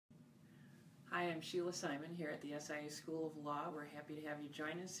Hi, I'm Sheila Simon here at the SIU School of Law. We're happy to have you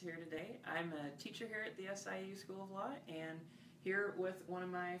join us here today. I'm a teacher here at the SIU School of Law and here with one of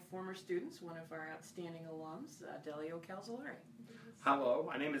my former students, one of our outstanding alums, Delio Calzolari. Hello,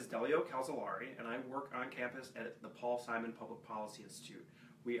 my name is Delio Calzolari and I work on campus at the Paul Simon Public Policy Institute.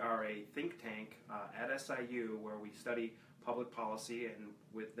 We are a think tank at SIU where we study public policy, and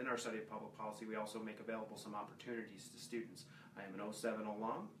within our study of public policy we also make available some opportunities to students. I am an 07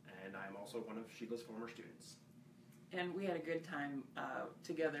 alum and I am also one of Sheila's former students. And we had a good time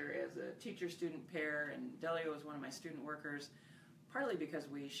together as a teacher-student pair, and Delio is one of my student workers, partly because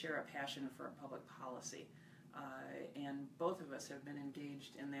we share a passion for public policy. And both of us have been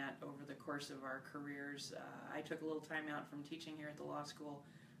engaged in that over the course of our careers. I took a little time out from teaching here at the law school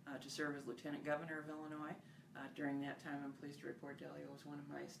to serve as Lieutenant Governor of Illinois. During that time, I'm pleased to report Delio was one of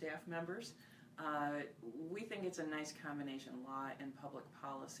my staff members. We think it's a nice combination, law and public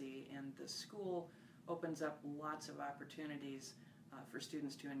policy, and the school opens up lots of opportunities for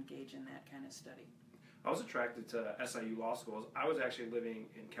students to engage in that kind of study. I was attracted to SIU Law Schools. I was actually living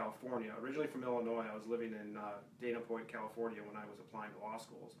in California. Originally from Illinois, I was living in Dana Point, California when I was applying to law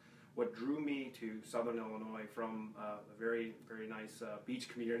schools. What drew me to Southern Illinois from a very, very nice beach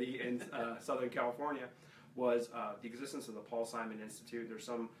community in Southern California was the existence of the Paul Simon Institute. There's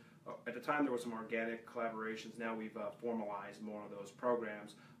some, at the time there were some organic collaborations. Now we've formalized more of those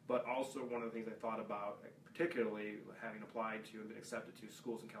programs. But also one of the things I thought about, particularly having applied to and been accepted to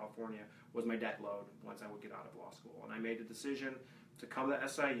schools in California, was my debt load once I would get out of law school. And I made the decision to come to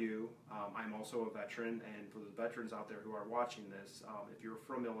SIU. I'm also a veteran, and for the veterans out there who are watching this, if you're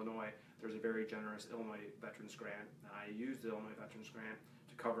from Illinois, there's a very generous Illinois Veterans Grant. And I used the Illinois Veterans Grant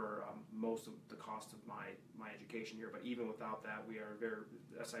to cover most of the cost of my education here. But even without that,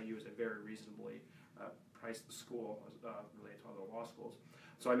 SIU is a very reasonably priced school related to other law schools.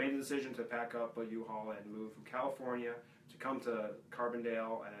 So I made the decision to pack up a U-Haul and move from California to come to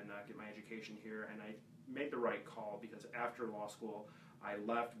Carbondale and get my education here. And I made the right call because after law school, I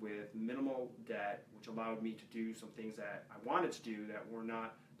left with minimal debt, which allowed me to do some things that I wanted to do that were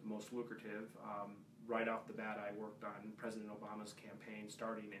not the most lucrative. Right off the bat, I worked on President Obama's campaign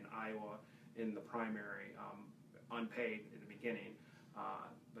starting in Iowa in the primary, unpaid in the beginning.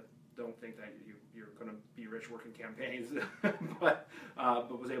 But don't think that you're going to be rich working campaigns, but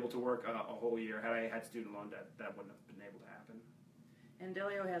was able to work a whole year. Had I had student loan debt, that wouldn't have been able to happen. And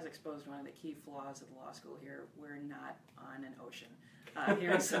Delio has exposed one of the key flaws of the law school here. We're not on an ocean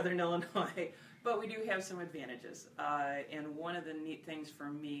here in Southern Illinois, but we do have some advantages. And one of the neat things for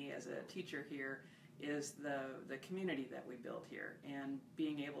me as a teacher here is the community that we built here, and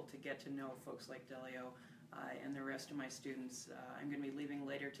being able to get to know folks like Delio and the rest of my students. I'm going to be leaving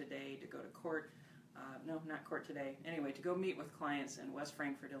later today to go to court. No, not court today. Anyway, to go meet with clients in West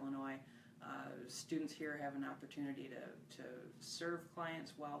Frankfort, Illinois. Students here have an opportunity to serve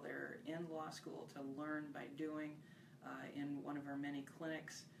clients while they're in law school, to learn by doing in one of our many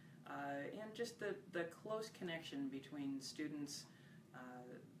clinics, and just the close connection between students,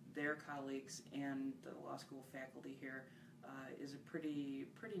 their colleagues, and the law school faculty here is a pretty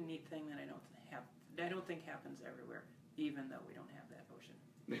neat thing that I don't think happens everywhere, even though we don't have that ocean.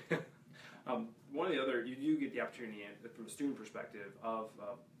 One of the other, you do get the opportunity from a student perspective of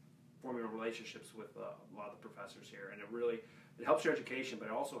forming relationships with a lot of the professors here, and it helps your education, but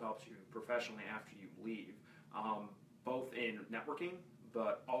it also helps you professionally after you leave, both in networking,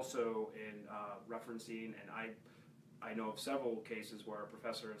 but also in referencing. And I know of several cases where a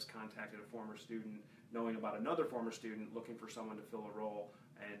professor has contacted a former student, knowing about another former student, looking for someone to fill a role,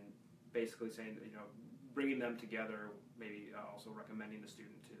 and basically saying, bringing them together, maybe also recommending the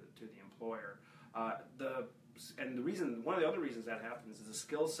student to the employer. One of the other reasons that happens is the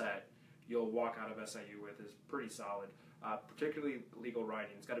skill set you'll walk out of SIU with is pretty solid, particularly legal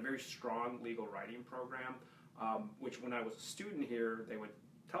writing. It's got a very strong legal writing program, which when I was a student here, they would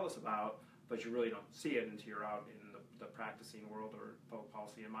tell us about, but you really don't see it until you're out in the practicing world, or public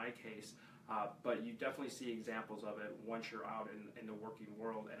policy in my case. But you definitely see examples of it once you're out in the working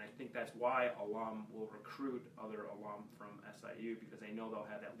world, and I think that's why alum will recruit other alum from SIU, because they know they'll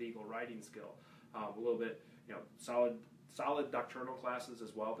have that legal writing skill. A little bit, solid doctrinal classes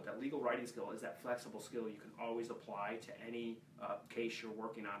as well, but that legal writing skill is that flexible skill you can always apply to any case you're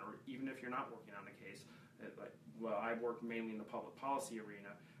working on, or even if you're not working on a case. I've worked mainly in the public policy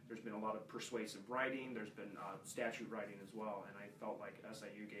arena. There's been a lot of persuasive writing. There's been statute writing as well, and I felt like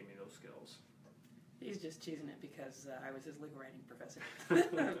SIU gave me those skills. He's just cheesing it because I was his legal writing professor.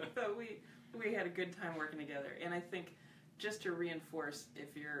 But we had a good time working together, and I think just to reinforce,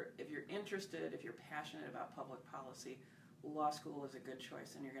 if you're interested, if you're passionate about public policy, law school is a good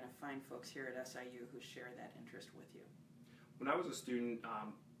choice, and you're going to find folks here at SIU who share that interest with you. When I was a student,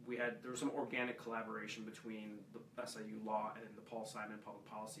 there was some organic collaboration between the SIU Law and the Paul Simon Public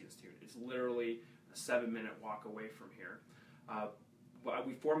Policy Institute. It's literally a 7-minute walk away from here. I've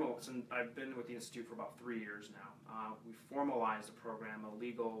been with the Institute for about 3 years now. We formalized a program, a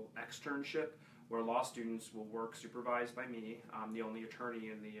legal externship, where law students will work supervised by me. I'm the only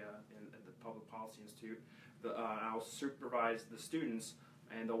attorney in the Public Policy Institute. I'll supervise the students,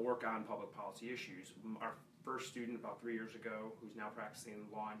 and they'll work on public policy issues. Our first student about 3 years ago, who's now practicing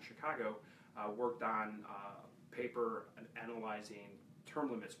law in Chicago, worked on a paper analyzing term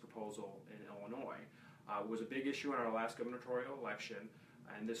limits proposal in Illinois. It was a big issue in our last gubernatorial election,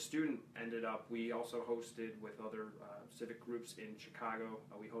 and this student we also hosted with other civic groups in Chicago,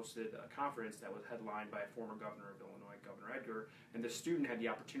 we hosted a conference that was headlined by a former governor of Illinois, Governor Edgar, and the student had the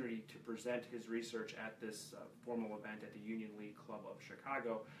opportunity to present his research at this formal event at the Union League Club of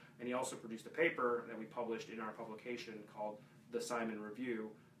Chicago, and he also produced a paper that we published in our publication called The Simon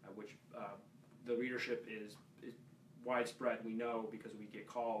Review, which the readership is widespread, we know, because we get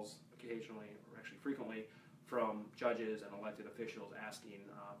calls occasionally, or actually frequently, from judges and elected officials asking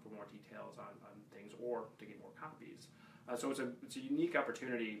for more details on things or to get more copies. So it's a unique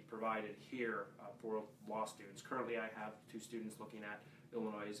opportunity provided here for law students. Currently I have 2 students looking at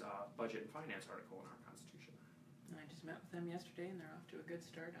Illinois' budget and finance article in our Constitution. I just met with them yesterday, and they're off to a good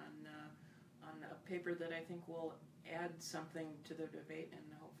start on a paper that I think will add something to the debate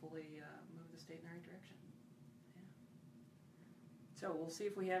and hopefully move the state in the right direction. Yeah. So we'll see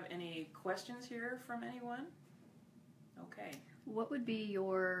if we have any questions here from anyone. Okay. What would be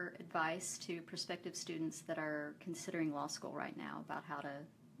your advice to prospective students that are considering law school right now about how to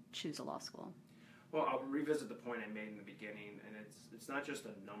choose a law school? Well, I'll revisit the point I made in the beginning, and it's not just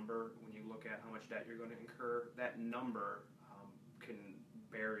a number. When you look at how much debt you're going to incur, that number can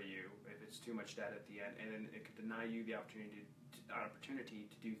bury you if it's too much debt at the end, and it could deny you the opportunity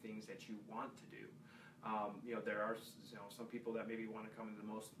to do things that you want to do. There are some people that maybe want to come into the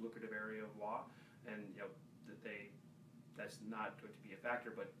most lucrative area of law, and that's not going to be a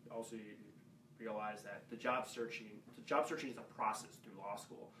factor. But also you realize that the job searching is a process through law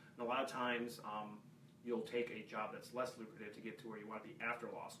school, and a lot of times you'll take a job that's less lucrative to get to where you want to be after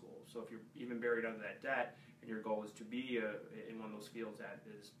law school. So if you're even buried under that debt, and your goal is to be in one of those fields that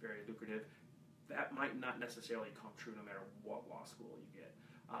is very lucrative, that might not necessarily come true no matter what law school you get.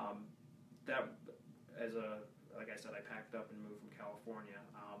 Like I said, I packed up and moved from California.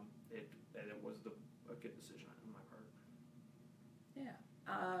 It was a good decision on my part. Yeah,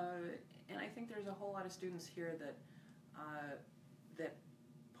 and I think there's a whole lot of students here that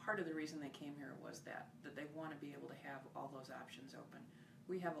part of the reason they came here was that they want to be able to have all those options open.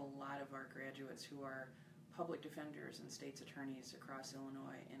 We have a lot of our graduates who are public defenders and state's attorneys across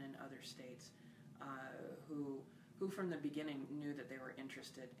Illinois and in other states who from the beginning knew that they were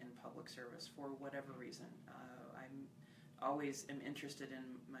interested in public service for whatever reason. I'm always am interested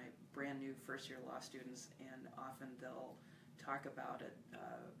in my brand new first-year law students, and often they'll talk about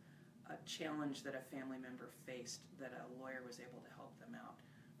a challenge that a family member faced that a lawyer was able to help them out,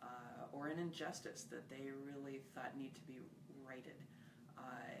 or an injustice that they really thought need to be righted,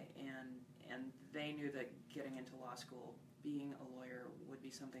 and they knew that getting into law school, being a lawyer, would be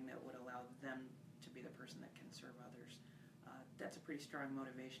something that would allow them to be the person that can serve others. That's a pretty strong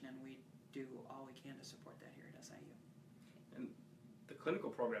motivation, and we do all we can to support that here at SIU. And the clinical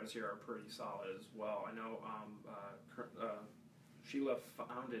programs here are pretty solid as well. I know Sheila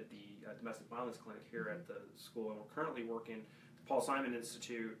founded the domestic violence clinic here at the school, and we're currently working. The Paul Simon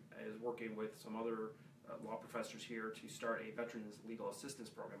Institute is working with some other law professors here to start a veterans legal assistance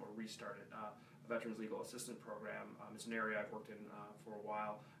program, or restart it. A veterans legal assistance program. It's an area I've worked in for a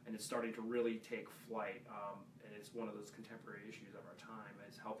while, and it's starting to really take flight. And it's one of those contemporary issues of our time,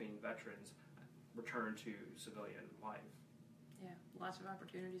 is helping veterans return to civilian life. Yeah, lots of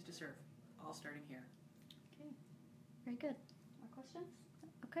opportunities to serve, all starting here. Okay, very good. More questions?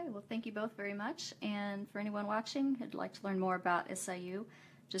 Okay, well, thank you both very much. And for anyone watching who'd like to learn more about SIU,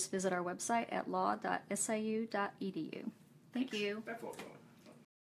 just visit our website at law.siu.edu. Thank you. That's what's going on.